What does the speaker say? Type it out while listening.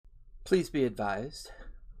Please be advised,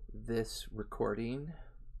 this recording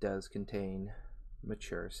does contain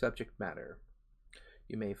mature subject matter.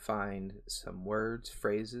 You may find some words,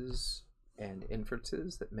 phrases, and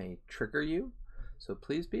inferences that may trigger you, so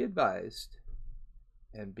please be advised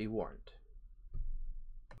and be warned.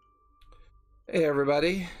 Hey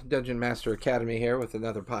everybody, Dungeon Master Academy here with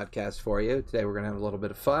another podcast for you. Today we're going to have a little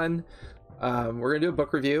bit of fun. We're going to do a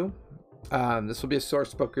book review. This will be a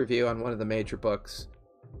source book review on one of the major books.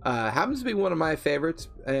 Happens to be one of my favorites,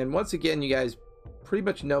 and once again, you guys pretty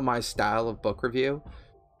much know my style of book review.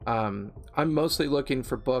 I'm mostly looking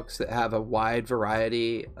for books that have a wide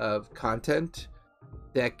variety of content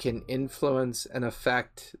that can influence and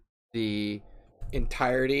affect the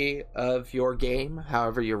entirety of your game,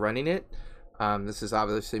 however you're running it. This is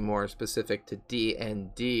obviously more specific to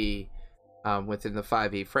D&D within the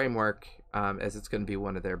 5e framework, as it's going to be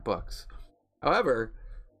one of their books. However,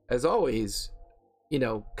 as always, you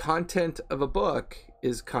know, content of a book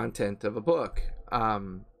is content of a book.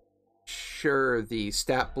 Sure, the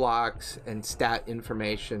stat blocks and stat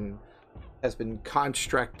information has been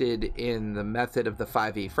constructed in the method of the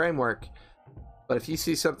 5e framework, but if you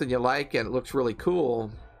see something you like and it looks really cool,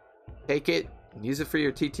 take it and use it for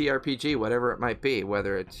your TTRPG, whatever it might be,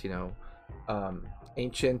 whether it's, you know,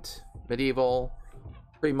 ancient, medieval,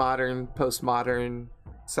 pre-modern, post-modern,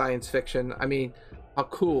 science fiction. I mean, how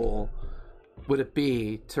cool would it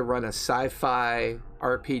be to run a sci-fi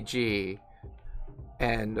RPG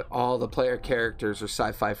and all the player characters are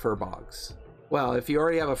sci-fi furbogs? Well, if you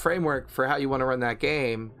already have a framework for how you want to run that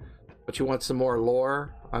game, but you want some more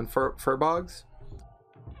lore on furbogs,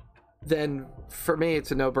 then for me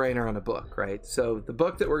it's a no-brainer on a book, right? So the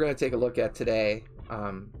book that we're going to take a look at today,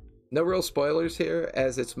 no real spoilers here,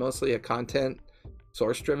 as it's mostly a content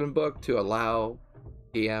source-driven book to allow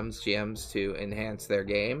GMs to enhance their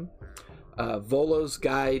game. Volos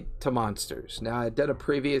Guide to Monsters. Now, I've done a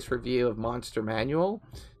previous review of Monster Manual,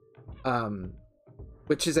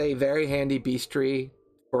 which is a very handy bestiary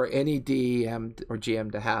for any DM or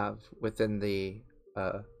GM to have within the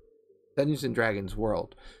Dungeons and Dragons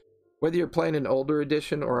world. Whether you're playing an older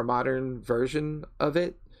edition or a modern version of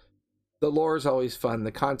it, the lore is always fun.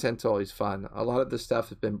 The content's always fun. A lot of the stuff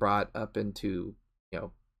has been brought up into,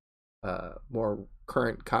 you know, more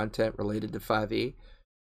current content related to 5e.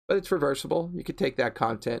 But it's reversible. You could take that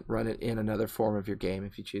content, run it in another form of your game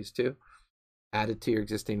if you choose to, add it to your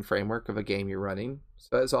existing framework of a game you're running.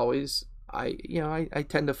 So as always, I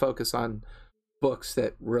tend to focus on books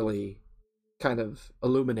that really kind of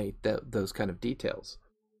illuminate those kind of details.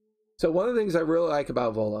 So one of the things I really like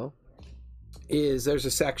about Volo is there's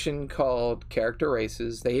a section called Character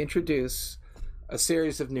Races. They introduce a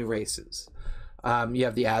series of new races. You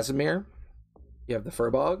have the Azimir, you have the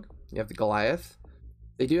Furbog, you have the Goliath.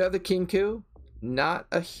 They do have the Kinku. Not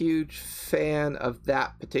a huge fan of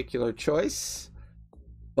that particular choice,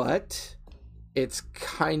 but it's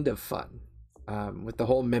kind of fun with the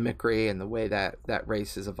whole mimicry and the way that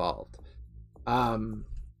race has evolved. And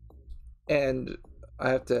I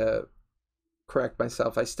have to correct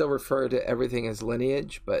myself. I still refer to everything as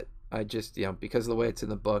lineage, but I just, you know, because of the way it's in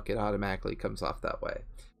the book, it automatically comes off that way.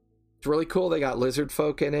 It's really cool. They got lizard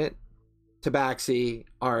folk in it. Tabaxi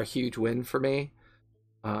are a huge win for me.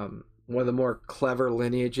 One of the more clever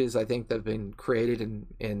lineages I think that have been created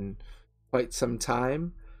in quite some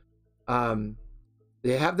time.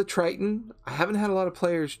 They have the Triton. I haven't had a lot of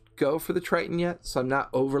players go for the Triton yet, so I'm not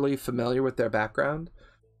overly familiar with their background.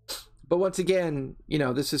 But once again, you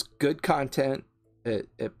know, this is good content.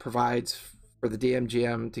 It provides for the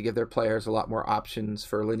DMGM to give their players a lot more options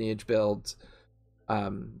for lineage builds.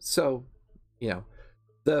 So, you know,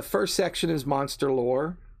 the first section is monster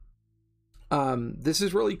lore. This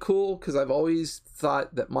is really cool because I've always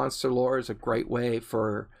thought that monster lore is a great way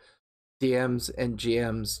for DMs and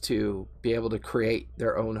GMs to be able to create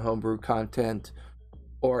their own homebrew content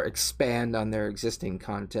or expand on their existing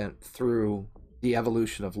content through the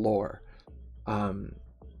evolution of lore. And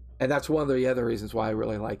that's one of the other reasons why I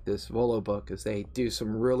really like this Volo book, is they do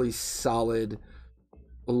some really solid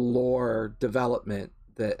lore development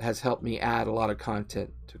that has helped me add a lot of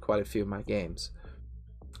content to quite a few of my games.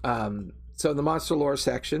 So in the monster lore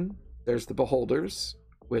section, there's the Beholders,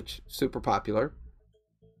 which super popular.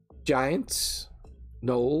 Giants,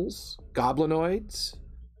 gnolls, goblinoids,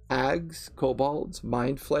 hags, kobolds,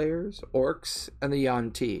 mind flayers, orcs, and the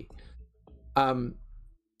Yuan-ti. A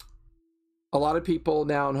lot of people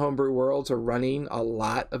now in homebrew worlds are running a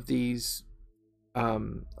lot of these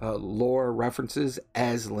lore references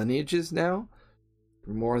as lineages now.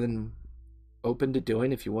 More than open to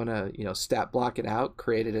doing. If you want to, you know, stat block it out,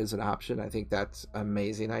 create it as an option. I think that's an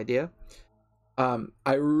amazing idea.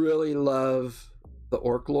 I really love the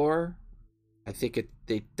orc lore. I think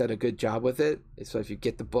they've done a good job with it. So if you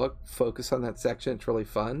get the book, focus on that section. It's really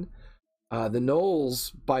fun. The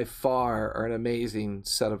Knolls, by far, are an amazing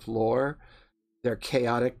set of lore. Their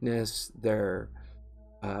chaoticness, their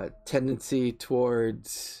tendency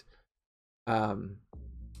towards, very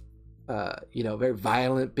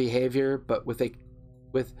violent behavior, but with a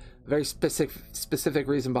very specific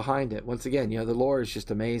reason behind it. Once again, the lore is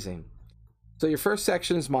just amazing. So your first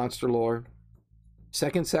section is monster lore.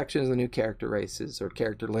 Second section is the new character races, or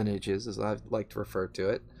character lineages, as I like to refer to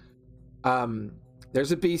it.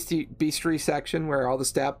 There's a beastry section where all the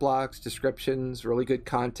stat blocks, descriptions, really good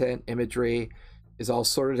content, imagery is all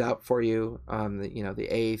sorted out for you. The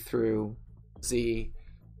A through Z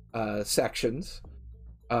sections.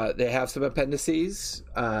 They have some appendices.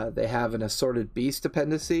 They have an assorted beast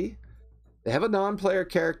appendice. They have a non-player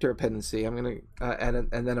character appendice.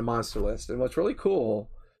 And then a monster list. And what's really cool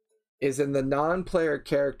is in the non-player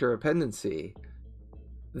character appendice,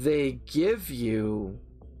 they give you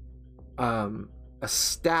a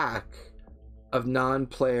stack of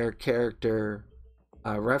non-player character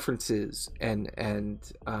references and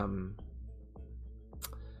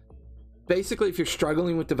basically, if you're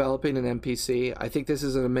struggling with developing an NPC, I think this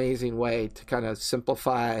is an amazing way to kind of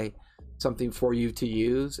simplify something for you to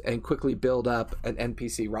use and quickly build up an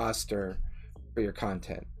NPC roster for your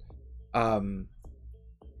content.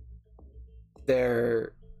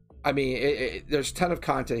 There's a ton of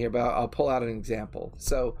content here, but I'll pull out an example.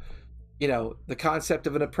 So, the concept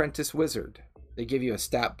of an apprentice wizard. They give you a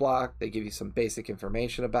stat block. They give you some basic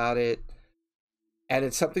information about it. And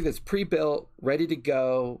it's something that's pre-built, ready to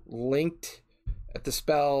go, linked at the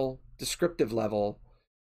spell descriptive level.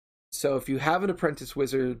 So if you have an apprentice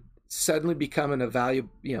wizard suddenly becoming a valuable,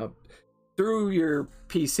 through your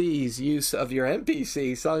PC's use of your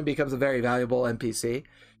NPC, suddenly becomes a very valuable NPC.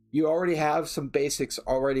 You already have some basics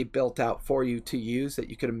already built out for you to use that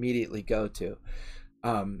you can immediately go to.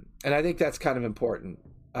 And I think that's kind of important.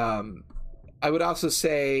 I would also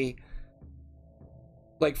say,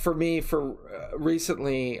 like for me,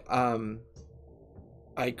 recently, I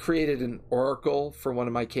created an oracle for one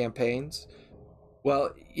of my campaigns.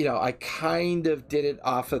 Well, I kind of did it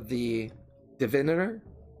off of the diviner,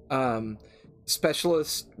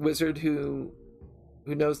 specialist wizard who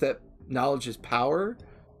knows that knowledge is power.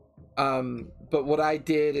 But what I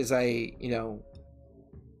did is they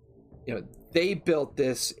built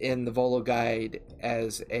this in the Volo guide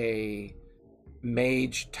as a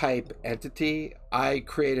mage type entity. I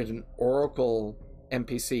created an oracle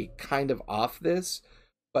NPC kind of off this,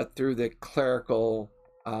 but through the clerical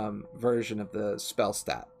version of the spell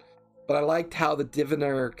stat. But I liked how the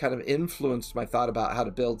diviner kind of influenced my thought about how to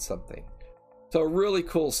build something. So a really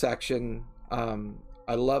cool section.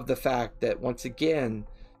 I love the fact that, once again,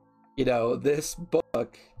 this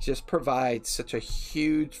book just provides such a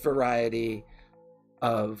huge variety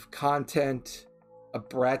of content, a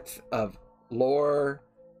breadth of lore,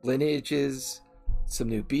 lineages, some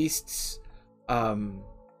new beasts. I'll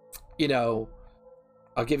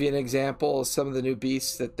give you an example of some of the new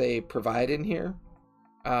beasts that they provide in here.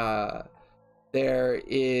 There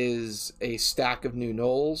is a stack of new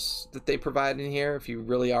gnolls that they provide in here. If you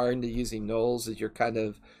really are into using gnolls as your kind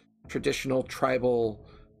of traditional tribal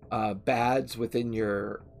bads within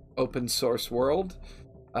your open source world,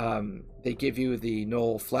 they give you the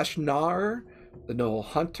gnoll flesh gnawer, the gnoll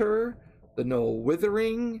hunter, the gnoll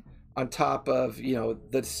withering, on top of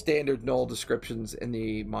the standard gnoll descriptions in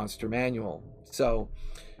the monster manual. So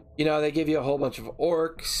they give you a whole bunch of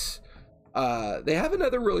orcs. They have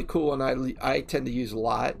another really cool one I tend to use a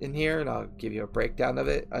lot in here, and I'll give you a breakdown of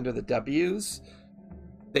it. Under the W's,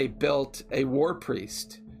 they built a war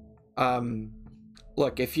priest.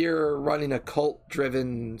 Look, if you're running a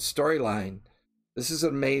cult-driven storyline, this is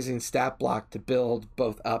an amazing stat block to build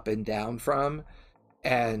both up and down from,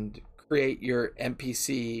 and create your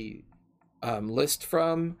NPC list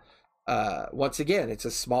from. Once again, it's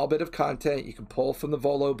a small bit of content you can pull from the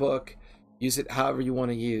Volo book, use it however you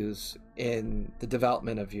want to use in the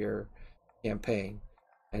development of your campaign.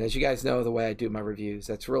 And as you guys know, the way I do my reviews,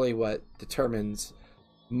 that's really what determines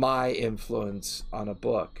my influence on a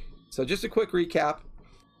book. So just a quick recap.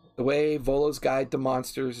 The way Volo's Guide to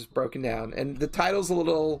Monsters is broken down, and the title's a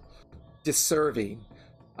little disserving.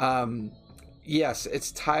 Yes,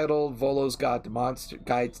 it's titled Volo's Guide to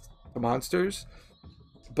Monsters,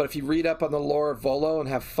 but if you read up on the lore of Volo and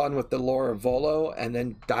have fun with the lore of Volo and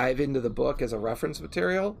then dive into the book as a reference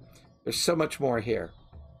material, there's so much more here.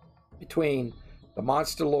 Between the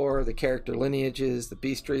monster lore, the character lineages, the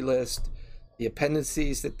beastry list, the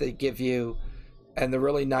appendices that they give you, and the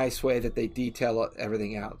really nice way that they detail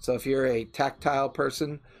everything out. So if you're a tactile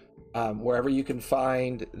person, wherever you can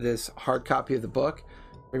find this hard copy of the book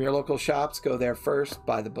from your local shops, go there first,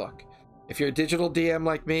 buy the book. If you're a digital DM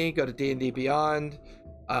like me, go to D&D Beyond,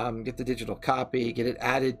 get the digital copy, get it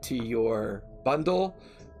added to your bundle.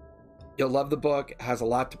 You'll love the book. It has a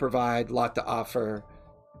lot to provide, a lot to offer.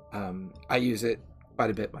 I use it quite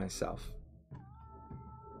a bit myself.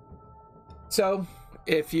 So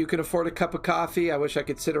if you can afford a cup of coffee, I wish I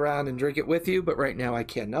could sit around and drink it with you, but right now I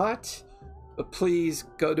cannot. But please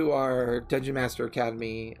go to our Dungeon Master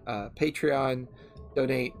Academy Patreon,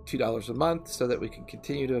 donate $2 a month so that we can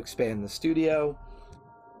continue to expand the studio.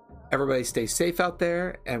 Everybody stay safe out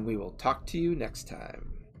there, and we will talk to you next time.